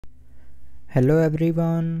Hello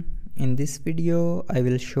everyone, in this video I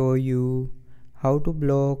will show you how to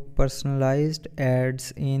block personalized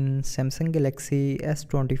ads in Samsung Galaxy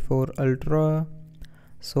S24 Ultra.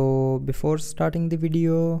 So before starting the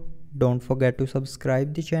video, don't forget to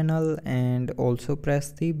subscribe the channel and also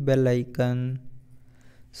press the bell icon.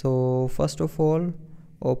 So first of all,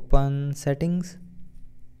 open settings.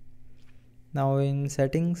 Now in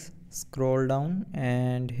settings, scroll down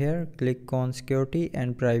and here click on security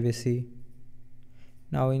and privacy.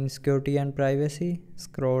 Now in security and privacy,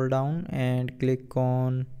 scroll down and click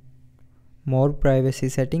on more privacy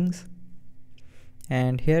settings,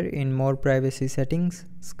 and here in more privacy settings,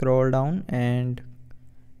 scroll down and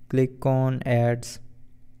click on ads.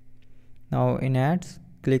 Now in ads,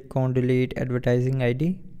 click on delete advertising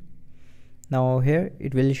ID. Now here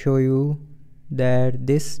it will show you that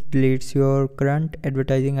this deletes your current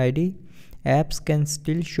advertising ID. Apps can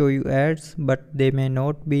still show you ads, but they may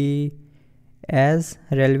not be as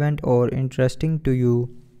relevant or interesting to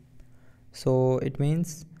you. So it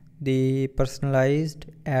means the personalized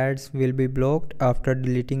ads will be blocked after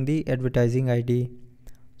deleting the advertising ID.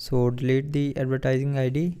 So delete the advertising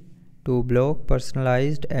ID to block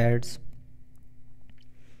personalized ads.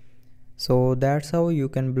 So that's how you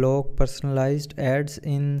can block personalized ads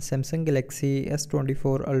in Samsung Galaxy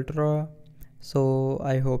S24 Ultra. So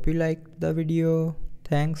I hope you liked the video.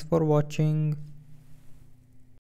 Thanks for watching.